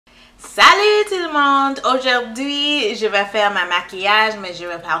Salut tout le monde! Aujourd'hui, je vais faire ma maquillage, mais je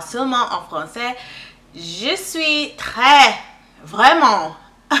vais parler seulement en français. Je suis vraiment,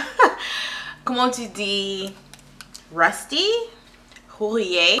 comment tu dis, rusty,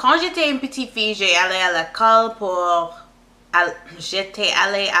 rouillée. Quand j'étais une petite fille, j'étais allée à l'école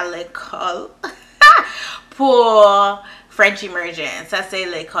pour French Immersion. Ça, c'est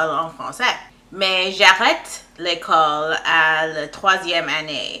l'école en français. Mais j'arrête l'école à la 3e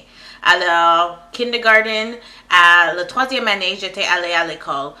année. Alors, kindergarten, à la 3e année, j'étais allée à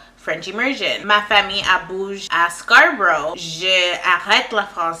l'école French Immersion. Ma famille a bougé à Scarborough. J'arrête le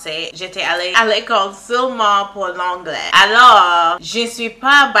français. J'étais allée à l'école seulement pour l'anglais. Alors, je ne suis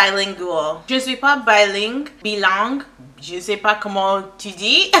pas bilingual. Je ne suis pas bilingue. Je ne sais pas comment tu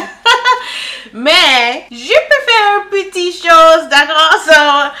dis. Mais, je peux faire une petite chose, d'accord? So,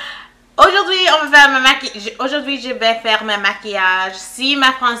 aujourd'hui, Aujourd'hui, je vais faire ma maquillage. Si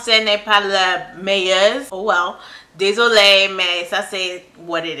ma français n'est pas le meilleur, oh well, désolé, mais ça c'est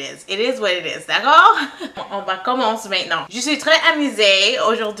what it is. It is what it is, d'accord? On va commencer maintenant. Je suis très amusée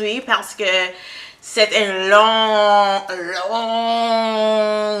aujourd'hui parce que c'est un long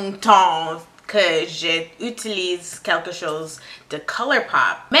temps que j'utilise quelque chose de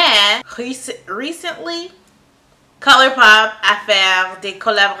ColourPop. Mais, recently, ColourPop a fait des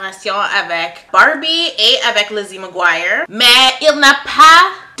collaborations avec Barbie et avec Lizzie McGuire, mais il n'a pas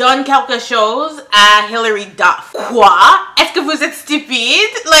donné quelque chose à Hilary Duff. Quoi? Est-ce que vous êtes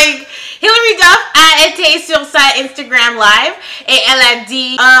stupide? Like, Hilary Duff a été sur sa Instagram live et elle a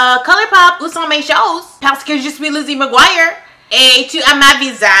dit ColourPop, où sont mes choses? Parce que je suis Lizzie McGuire et tu as ma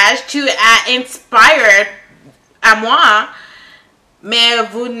visage, tu as inspiré à moi. Mais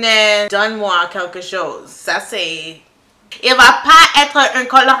vous ne donnez-moi quelque chose. Ça, c'est... Il va pas être une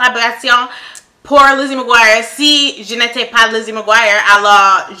collaboration pour Lizzie McGuire si je n'étais pas Lizzie McGuire.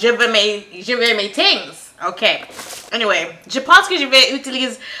 Alors, je veux mes things. OK. Anyway, je pense que je vais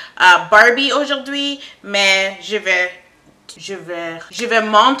utiliser Barbie aujourd'hui. Mais je vais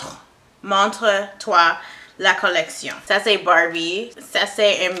montre-toi la collection. Ça, c'est Barbie. Ça,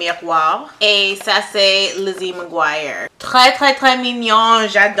 c'est un miroir. Et ça, c'est Lizzie McGuire. Très mignon.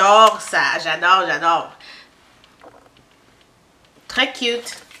 J'adore ça. J'adore. Très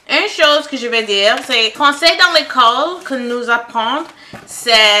cute. Une chose que je vais dire, c'est français dans l'école que nous apprenons,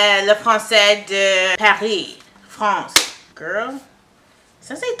 c'est le français de Paris, France. Girl,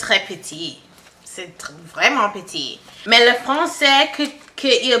 ça, c'est très petit. C'est vraiment petit. Mais le français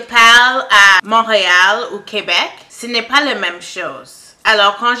qu'il parle à Montréal ou Québec, ce n'est pas la même chose.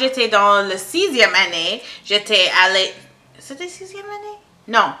 Alors, quand j'étais dans la 6e année, j'étais allée... C'était 6e année?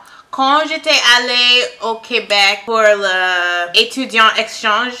 Non. Quand j'étais allée au Québec pour l'étudiant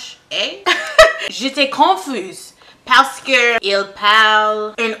exchange, j'étais confuse parce qu'il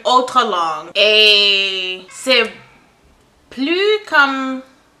parle une autre langue. Et c'est plus comme...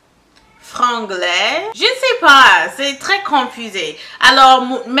 franglais. Je ne sais pas, c'est très confusé. Alors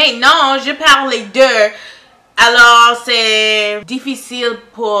maintenant, je parle les deux. Alors c'est difficile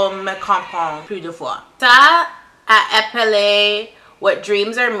pour me comprendre plus de fois. Ça a appelé What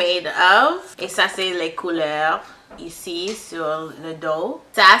Dreams Are Made Of. Et ça c'est les couleurs ici sur le dos.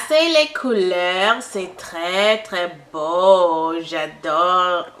 Ça c'est les couleurs. C'est très beau.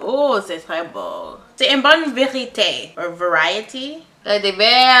 J'adore. Oh, c'est très beau. C'est une bonne vérité. Or variety. Des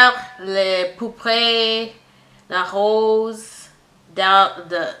verts, les poupées, la rose, d'or,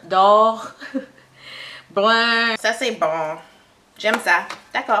 brun. Ça, c'est bon. J'aime ça.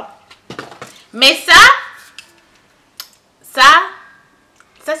 D'accord. Mais ça,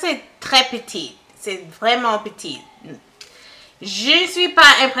 c'est très petit. C'est vraiment petit. Je ne suis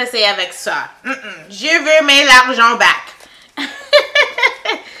pas impressée avec ça. Je veux mes l'argent back.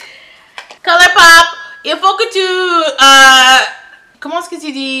 ColourPop, il faut que tu... comment est-ce que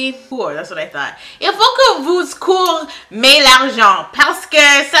tu dis? Cours, that's what I thought. Il faut que vous courez l'argent parce que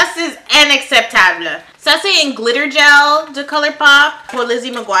ça c'est inacceptable. Ça c'est un glitter gel de ColourPop pour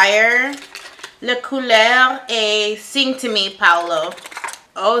Lizzie McGuire. La couleur est Sing to Me, Paolo.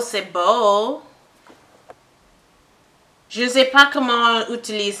 Oh, c'est beau. Je ne sais pas comment on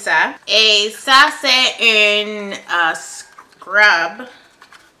utilise ça. Et ça c'est une scrub.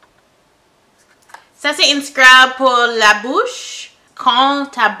 Ça c'est une scrub pour la bouche. Quand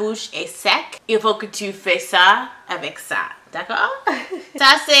ta bouche est sec, il faut que tu fais ça avec ça. D'accord?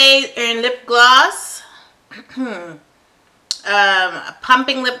 Ça, c'est un lip gloss.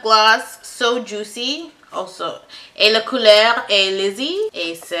 Pumping lip gloss. So juicy. Also. Et la couleur est Lizzie.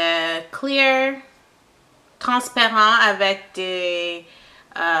 Et c'est clear. Transparent avec des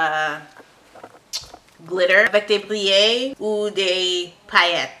glitter. Avec des brillets ou des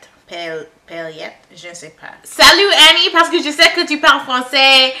paillettes. Pelliette, je ne sais pas. Salut Annie, parce que je sais que tu parles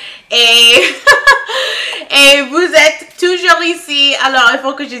français et, et vous êtes toujours ici. Alors, il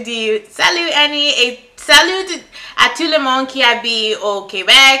faut que je dise salut Annie et salut à tout le monde qui habite au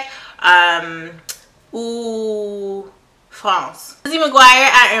Québec ou France. Lizzie McGuire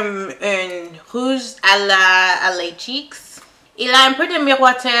a un rouge à les cheeks. Il a un peu de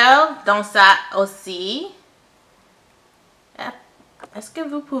miroiteur dans ça aussi. Est-ce que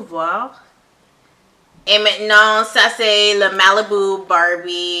vous pouvez voir? Et maintenant, ça c'est le Malibu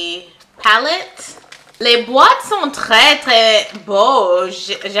Barbie palette. Les boîtes sont très très beaux.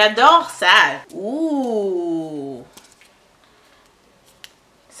 J'adore ça. Ouh.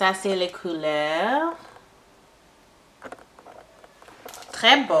 Ça c'est les couleurs.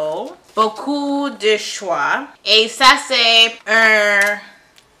 Très beau. Beaucoup de choix. Et ça c'est un...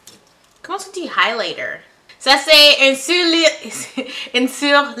 Comment se dit highlighter? Ça, c'est une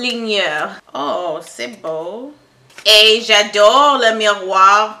surligneur. Oh, c'est beau. Et j'adore le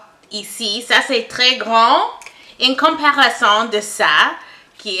miroir ici. Ça, c'est très grand. En comparaison de ça,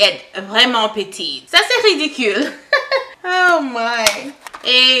 qui est vraiment petit. Ça, c'est ridicule. Oh my.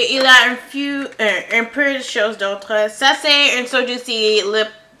 Et il a un peu de choses d'autres. Ça, c'est une sorte de lip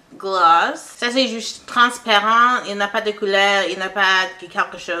gloss. Ça, c'est juste transparent. Il n'a pas de couleur. Il n'a pas de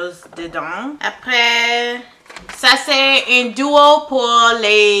quelque chose dedans. Après, ça, c'est un duo pour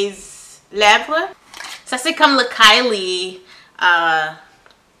les lèvres. Ça, c'est comme le Kylie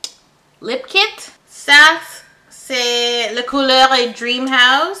Lip Kit. Ça, c'est la couleur est Dream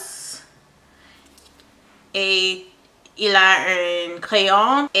House. Et il a un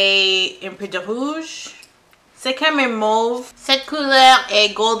crayon et un peu de rouge. C'est comme un mauve. Cette couleur est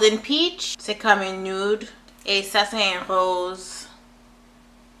Golden Peach. C'est comme un nude. Et ça, c'est un rose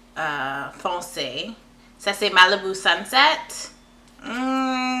foncé. Ça, c'est Malibu Sunset.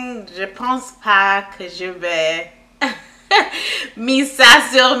 Je pense pas que je vais mettre ça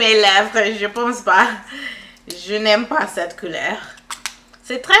sur mes lèvres. Je pense pas. Je n'aime pas cette couleur.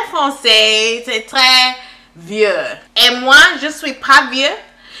 C'est très foncé. C'est très vieux. Et moi, je suis pas vieux.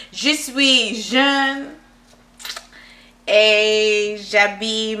 Je suis jeune. Et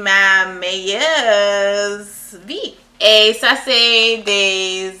j'habille ma meilleure vie. Et ça, c'est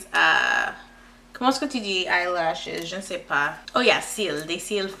des... comment est-ce que tu dis eyelashes? Je ne sais pas. Oh, il y a cils, des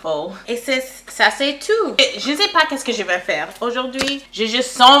cils faux. Et ça, c'est tout. Je ne sais pas qu'est-ce que je vais faire. Aujourd'hui, j'ai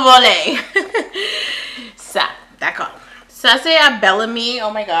juste s'envolé. Ça, d'accord. Ça, c'est à Bellamy.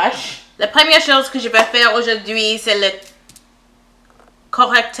 Oh my gosh. La première chose que je vais faire aujourd'hui, c'est le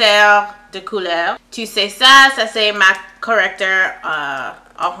correcteur de couleur. Tu sais ça c'est ma correcteur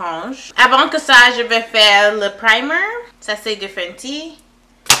orange. Avant que ça, je vais faire le primer. Ça, c'est de Fenty.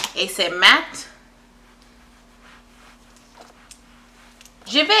 Et c'est mat.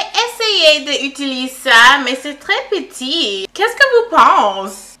 Je vais essayer d'utiliser ça, mais c'est très petit. Qu'est-ce que vous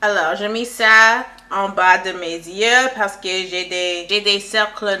pensez? Alors, je mets ça en bas de mes yeux parce que j'ai des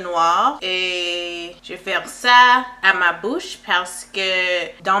cercles noirs. Et je vais faire ça à ma bouche parce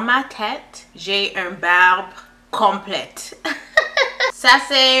que dans ma tête, j'ai une barbe complète. Ça,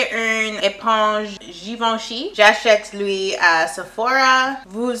 c'est une éponge Givenchy. J'achète lui à Sephora.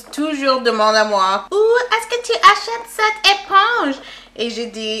 Vous toujours demandez à moi, où est-ce que tu achètes cette éponge? Et j'ai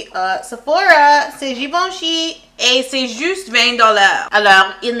dit, Sephora, c'est Givenchy et c'est juste $20.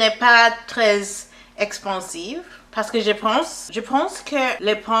 Alors, il n'est pas très expensive parce que je pense que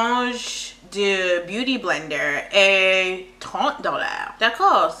l'éponge de Beauty Blender est $30.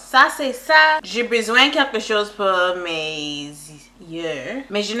 D'accord, ça c'est ça. J'ai besoin de quelque chose pour mes yeux,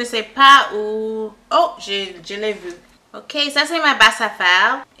 mais je ne sais pas où. Oh, je l'ai vu. Ok, ça c'est ma base à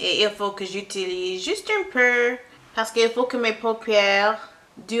faire et il faut que j'utilise juste un peu parce qu'il faut que mes paupières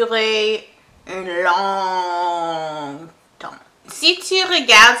durent un long temps. Si tu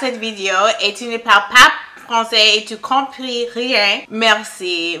regardes cette vidéo et tu ne parles pas français et tu comprends rien,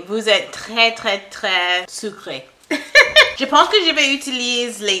 merci. Vous êtes très très très sucré. Je pense que je vais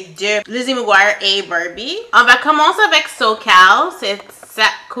utiliser les deux, Lizzie McGuire et Barbie. On va commencer avec SoCal, c'est cette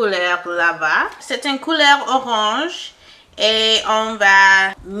couleur là-bas. C'est une couleur orange et on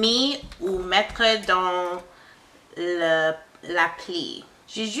va mettre dans l'appli.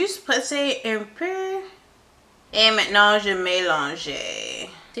 J'ai juste pressé un peu et maintenant je mélange.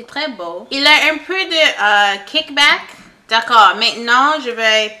 C'est très beau. Il a un peu de kickback. D'accord, maintenant je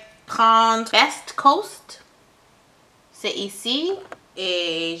vais prendre Best Coast. C'est ici.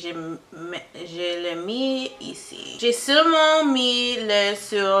 Et je l'ai mis ici. J'ai seulement mis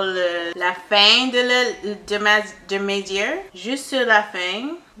sur la fin de mes yeux. Juste sur la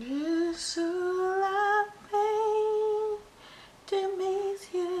fin. Juste sur la fin de mes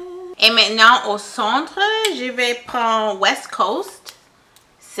yeux. Et maintenant, au centre, je vais prendre West Coast.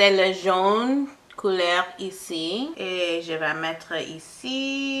 C'est le jaune couleur ici. Et je vais mettre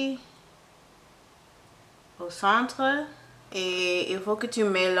ici, au centre. Et il faut que tu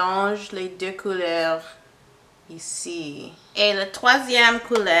mélanges les deux couleurs ici. Et la troisième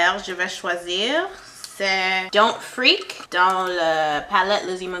couleur, je vais choisir, c'est Don't Freak dans le palette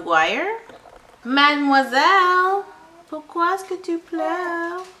Lizzie McGuire. Mademoiselle, pourquoi est-ce que tu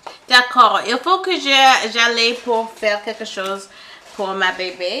pleures? D'accord, il faut que j'aille pour faire quelque chose pour ma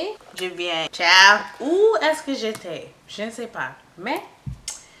bébé. Je viens. Ciao. Où est-ce que j'étais? Je ne sais pas. Mais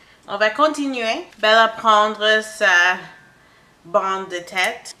on va continuer. Bella prendre sa bande de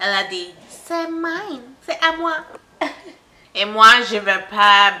tête. Elle a dit, c'est mine, c'est à moi. Et moi, je ne vais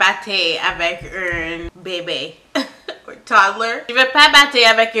pas battre avec un bébé. Un toddler. Je ne vais pas battre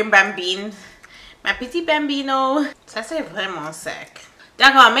avec une bambine. Ma petite bambino. Ça, c'est vraiment sec.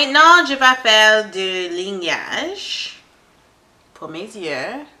 D'accord, maintenant, je vais faire du lignage pour mes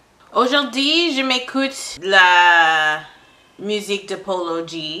yeux. Aujourd'hui, je m'écoute la musique de Polo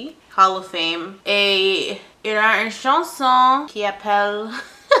G, Hall of Fame. Et il a une chanson qui appelle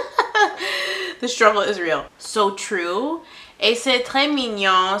The Struggle is Real. So True. Et c'est très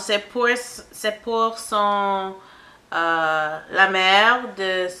mignon. C'est pour son... la mère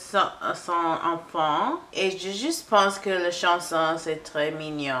de son enfant. Et je juste pense que la chanson, c'est très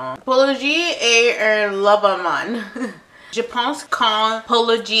mignon. Polo G est un loverman. Je pense quand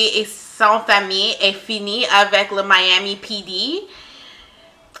Polo G et son famille est fini avec le Miami PD,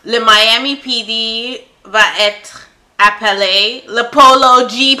 le Miami PD va être appelé le Polo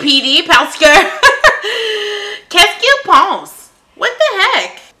G PD parce que qu'est-ce qu'il pense? What the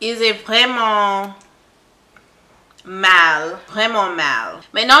heck? Il est vraiment mal, vraiment mal.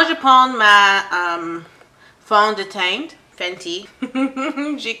 Maintenant, je prends ma fond de teinte, Fenty.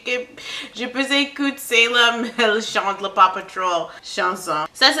 Je peux écouter Sailor Mel chante le Paw Patrol chanson.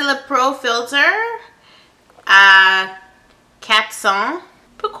 Ça, c'est le Pro Filter à 400.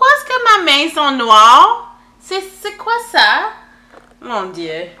 Pourquoi est-ce que ma main sont noires? C'est quoi ça? Mon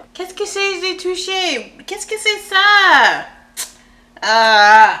Dieu. Qu'est-ce que c'est j'ai touché? Qu'est-ce que c'est ça?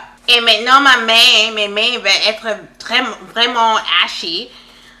 Et maintenant, mes mains vont être vraiment ashy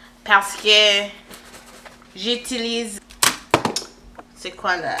parce que j'utilise, c'est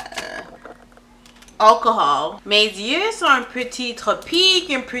quoi là? Alcool. Mes yeux sont un petit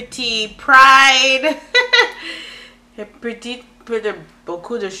tropique, un petit pride, un petit peu de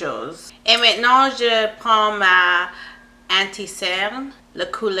beaucoup de choses. Et maintenant, je prends ma anti-cerne. La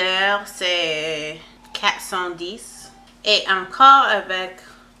couleur, c'est 410. Et encore avec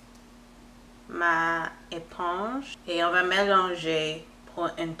ma éponge et on va mélanger pour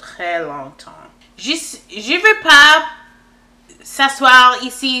un très longtemps. Je veux pas s'asseoir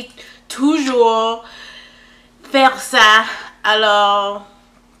ici toujours faire ça. Alors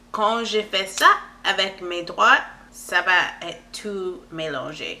quand je fais ça avec mes doigts, ça va être tout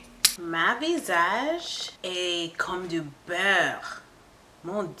mélangé. Ma visage est comme du beurre.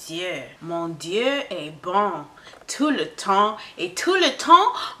 Mon Dieu est bon. Tout le temps, et tout le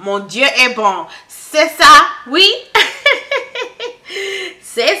temps, mon Dieu est bon. C'est ça, oui.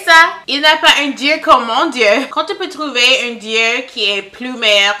 C'est ça. Il n'y a pas un Dieu comme mon Dieu. Quand tu peux trouver un Dieu qui est plus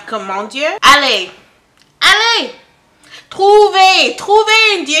meilleur que mon Dieu, allez. Trouvez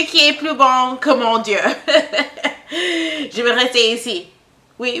un Dieu qui est plus bon que mon Dieu. Je vais rester ici.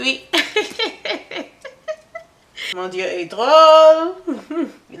 Oui. Mon Dieu est drôle.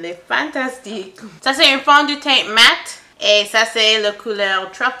 Il est fantastique. Ça, c'est un fond de teint mat. Et ça, c'est la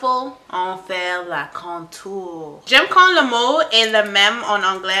couleur truffle. On fait la contour. J'aime quand le mot est le même en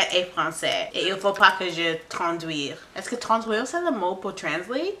anglais et français. Et il ne faut pas que je traduise. Est-ce que traduire, c'est le mot pour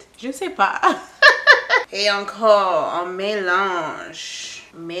translate? Je ne sais pas. Et encore, on mélange.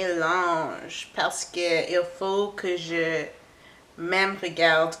 Parce que il faut que je même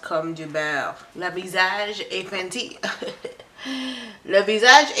regarde comme du beurre. Le visage est Fenty. Le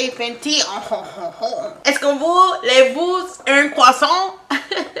visage est Fenty. Est-ce que voulez-vous un croissant?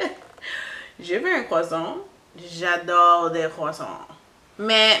 Je veux un croissant. J'adore des croissants.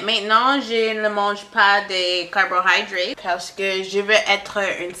 Mais maintenant, je ne mange pas des carbohydrates parce que je veux être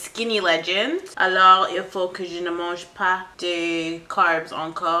une skinny legend. Alors, il faut que je ne mange pas de carbs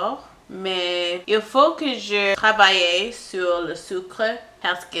encore. Mais il faut que je travaille sur le sucre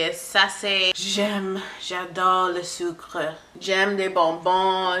parce que ça c'est... J'adore le sucre. J'aime des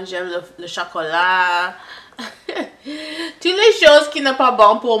bonbons, j'aime le chocolat. Toutes les choses qui ne sont pas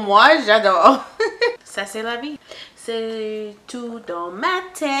bonnes pour moi, j'adore. Ça c'est la vie. C'est tout dans ma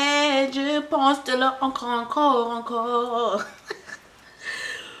tête, je pense de là encore.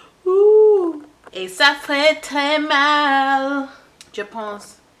 Ouh. Et ça fait très mal. Je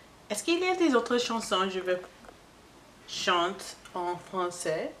pense. Est-ce qu'il y a des autres chansons que je veux chanter en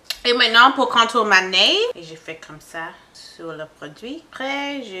français? Et maintenant pour contour ma nez. Et j'ai fait comme ça sur le produit.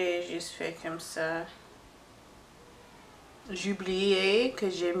 Après, j'ai juste fait comme ça. J'ai oublié que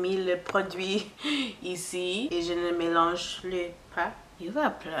j'ai mis le produit ici. Et je ne mélange plus pas. Il va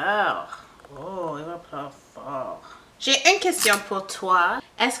pleurer. Oh, il va pleurer fort. J'ai une question pour toi.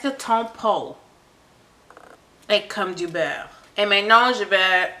 Est-ce que ton pot est comme du beurre? Et maintenant, je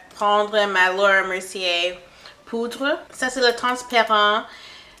vais prendre ma Laura Mercier poudre. Ça, c'est le transparent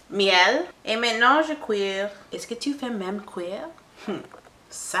miel. Et maintenant, je cuire. Est-ce que tu fais même cuire?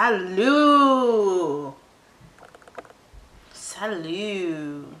 Salut!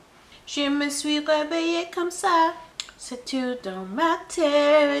 Salut! Je me suis réveillée comme ça. C'est tout dans ma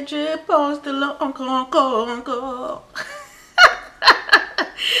tête. Je pense de l'eau encore.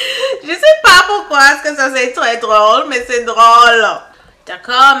 Je sais pas pourquoi est-ce que ça c'est très drôle, mais c'est drôle.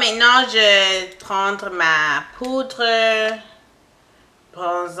 D'accord, maintenant je vais prendre ma poudre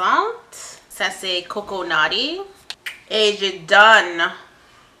bronzante. Ça c'est Coconutty. Et je donne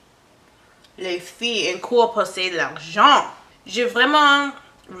les filles un cours pour c'est l'argent. Je vraiment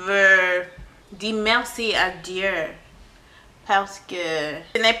veux dire merci à Dieu. Parce que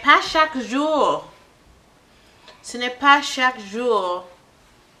ce n'est pas chaque jour. Ce n'est pas chaque jour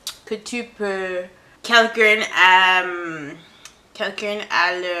que tu peux. Quelqu'un a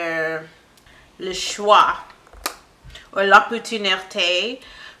le choix ou l'opportunité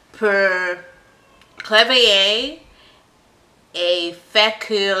pour travailler et faire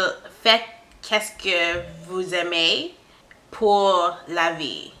qu'est-ce que vous aimez pour la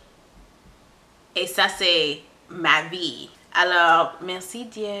vie. Et ça, c'est ma vie. Alors, merci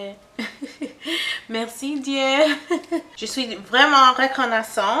Dieu. Merci Dieu. Je suis vraiment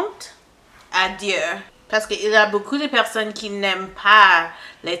reconnaissante à Dieu. Parce qu'il y a beaucoup de personnes qui n'aiment pas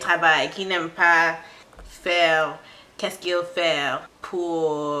le travail, qui n'aiment pas faire qu'est-ce qu'il faut faire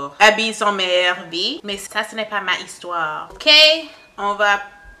pour habiller son meilleure vie. Mais ça, ce n'est pas ma histoire. Ok, on va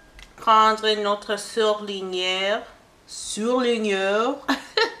prendre notre surligneur.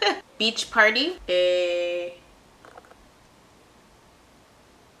 Beach Party. Et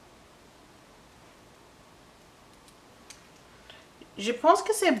je pense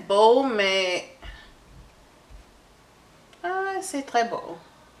que c'est beau, mais c'est très beau.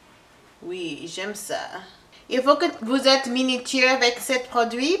 Oui, j'aime ça. Il faut que vous êtes minutieux avec ce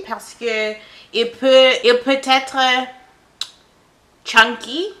produit parce que il peut être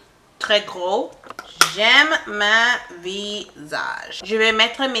chunky, très gros. J'aime ma visage. Je vais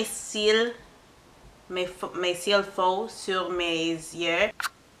mettre mes cils, mes cils faux sur mes yeux.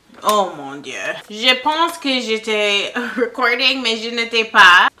 Oh mon Dieu. Je pense que j'étais recording, mais je n'étais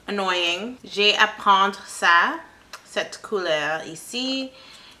pas. Annoying. J'ai à prendre ça, cette couleur ici,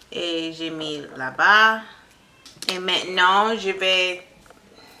 et j'ai mis là-bas. Et maintenant, je vais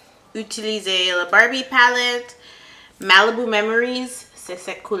utiliser le Barbie palette, Malibu Memories. C'est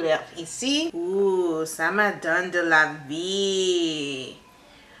cette couleur ici. Ouh, ça me donne de la vie.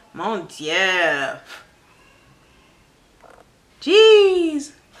 Mon Dieu.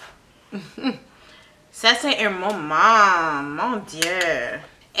 Jeez. Ça, c'est un moment. Mon Dieu.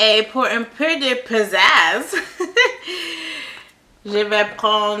 Et pour un peu de pizzazz, je vais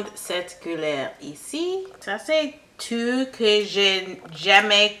prendre cette couleur ici. Ça, c'est tout que je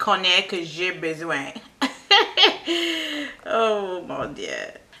jamais connais que j'ai besoin. Oh mon Dieu.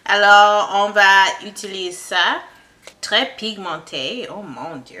 Alors, on va utiliser ça. Très pigmenté. Oh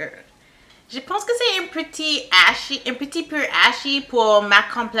mon Dieu. Je pense que c'est un petit peu ashy pour ma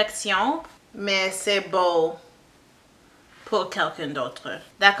complexion. Mais c'est beau pour quelqu'un d'autre.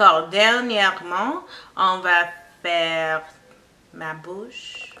 D'accord. Dernièrement, on va faire ma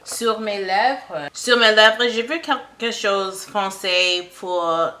bouche. Sur mes lèvres. Sur mes lèvres, je veux quelque chose foncé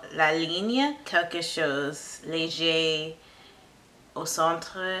pour la ligne. Quelque chose léger au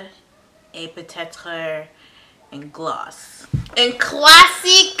centre. Et peut-être un gloss. Un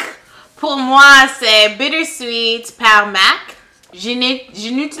classique pour moi, c'est Bittersweet par MAC. Je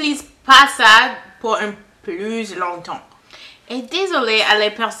n'utilise pas ça pour un plus longtemps. Et désolé à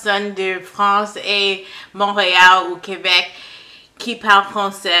les personnes de France et Montréal ou Québec qui parlent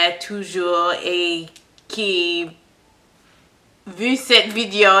français toujours et qui, vu cette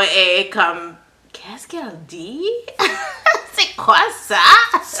vidéo, est comme, qu'est-ce qu'elle dit? C'est quoi ça?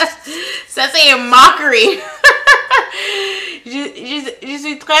 Ça, c'est une moquerie. Je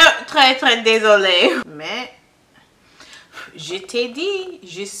suis très désolée. Mais, je t'ai dit,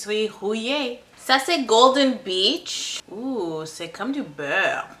 je suis rouillée. Ça, c'est Golden Beach. Ouh, c'est comme du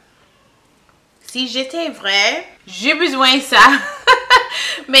beurre. Si j'étais vrai, j'ai besoin de ça.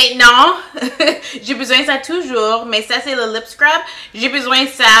 Maintenant, j'ai besoin de ça toujours, mais ça c'est le lip scrub. J'ai besoin de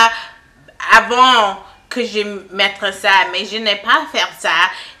ça avant que je mette ça, mais je n'ai pas faire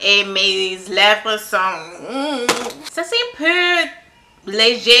ça et mes lèvres sont... Ça c'est un peu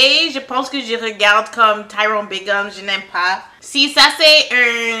léger. Je pense que je regarde comme Tyrone Bigham, je n'aime pas. Si ça c'est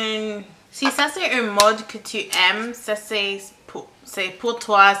un mode que tu aimes, ça c'est pour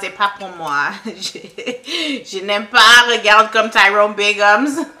toi, c'est pas pour moi. Je n'aime pas regarder comme Tyrone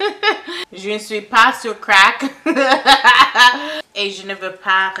Bighams. Je ne suis pas sur crack. Et je ne veux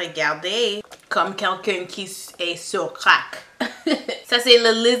pas regarder comme quelqu'un qui est sur crack. Ça c'est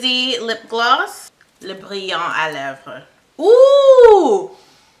le Lizzie Lip Gloss. Le brillant à lèvres. Ouh!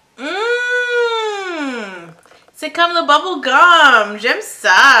 C'est comme le bubble gum. J'aime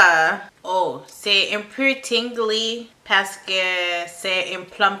ça. Oh, c'est un peu tingly parce que c'est un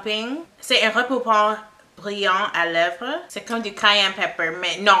plumping. C'est un repoussant brillant à lèvres. C'est comme du cayenne pepper,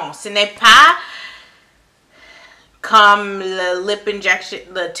 mais non, ce n'est pas comme le lip injection,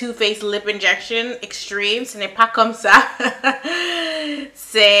 le Too Faced lip injection extreme. Ce n'est pas comme ça.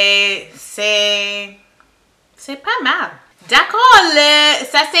 C'est pas mal. D'accord,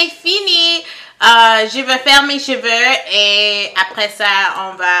 ça c'est fini. Je vais faire mes cheveux et après ça,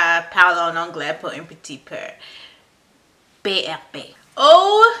 on va parler en anglais pour un petit peu. BRB.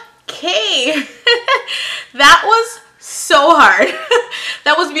 Okay. That was so hard.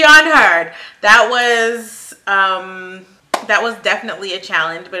 That was beyond hard. That was definitely a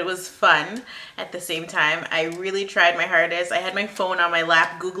challenge, but it was fun at the same time. I really tried my hardest. I had my phone on my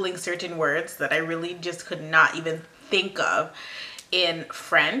lap Googling certain words that I really just could not even think of in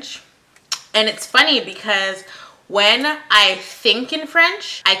French. And it's funny because when I think in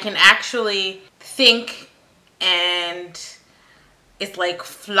French, I can actually think and it's like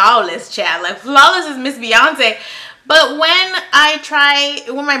flawless, chat. Like flawless is Miss Beyonce. But when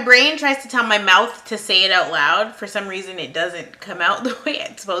my brain tries to tell my mouth to say it out loud, for some reason it doesn't come out the way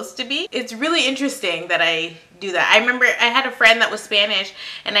it's supposed to be. It's really interesting that I do that. I remember I had a friend that was Spanish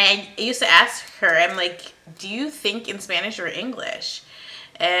and I used to ask her, I'm like, do you think in Spanish or English?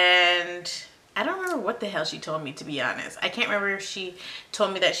 And I don't remember what the hell she told me, to be honest. I can't remember if she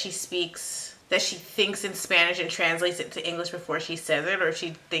told me that she thinks in Spanish and translates it to English before she says it, or if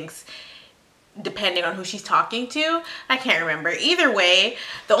she thinks depending on who she's talking to. I can't remember. Either way,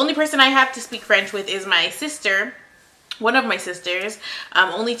 the only person I have to speak French with is my sister, one of my sisters.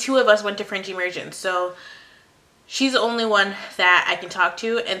 Only two of us went to French immersion, so she's the only one that I can talk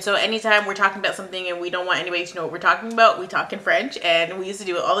to. And so anytime we're talking about something and we don't want anybody to know what we're talking about, we talk in French. And we used to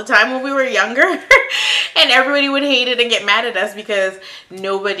do it all the time when we were younger. And everybody would hate it and get mad at us because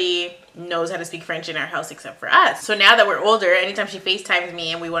nobody knows how to speak French in our house except for us. So now that we're older, anytime she FaceTimes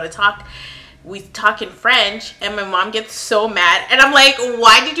me and we want to talk, we talk in French, and my mom gets so mad. And I'm like,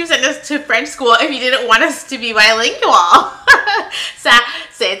 why did you send us to French school if you didn't want us to be bilingual? Ça,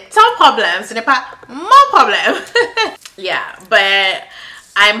 c'est ton problème. Ce n'est pas mon problème. Yeah, but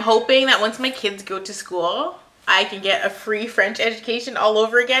I'm hoping that once my kids go to school, I can get a free French education all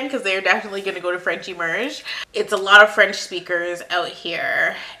over again, because they're definitely going to go to French Immerge. It's a lot of French speakers out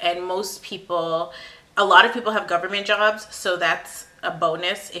here, and a lot of people have government jobs, so that's a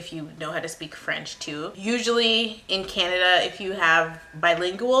bonus if you know how to speak French too. Usually in Canada, if you have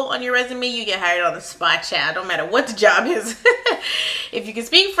bilingual on your resume, you get hired on the spot, chat, no matter what the job is. If you can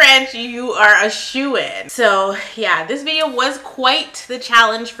speak French, you are a shoo-in. So yeah, this video was quite the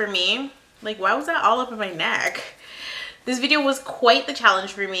challenge for me. Like, why was that all up in my neck? This video was quite the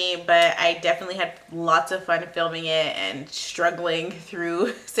challenge for me, but I definitely had lots of fun filming it and struggling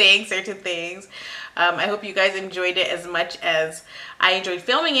through saying certain things. I hope you guys enjoyed it as much as I enjoyed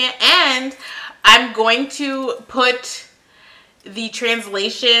filming it, and I'm going to put the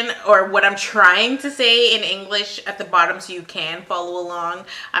translation or what I'm trying to say in English at the bottom so you can follow along.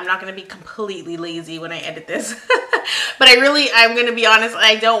 I'm not going to be completely lazy when I edit this. But I'm going to be honest,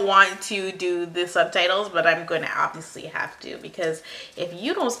 I don't want to do the subtitles, but I'm going to obviously have to, because if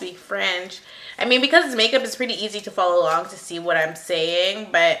you don't speak French, I mean, because it's makeup, it's pretty easy to follow along to see what I'm saying,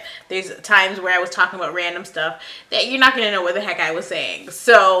 but there's times where I was talking about random stuff that you're not going to know what the heck I was saying.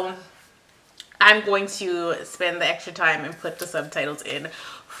 So I'm going to spend the extra time and put the subtitles in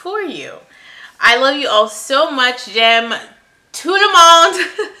for you. I love you all so much. J'aime tout le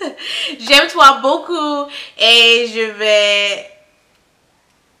monde. J'aime toi beaucoup. Et je vais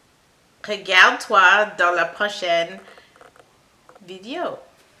regarder toi dans la prochaine vidéo.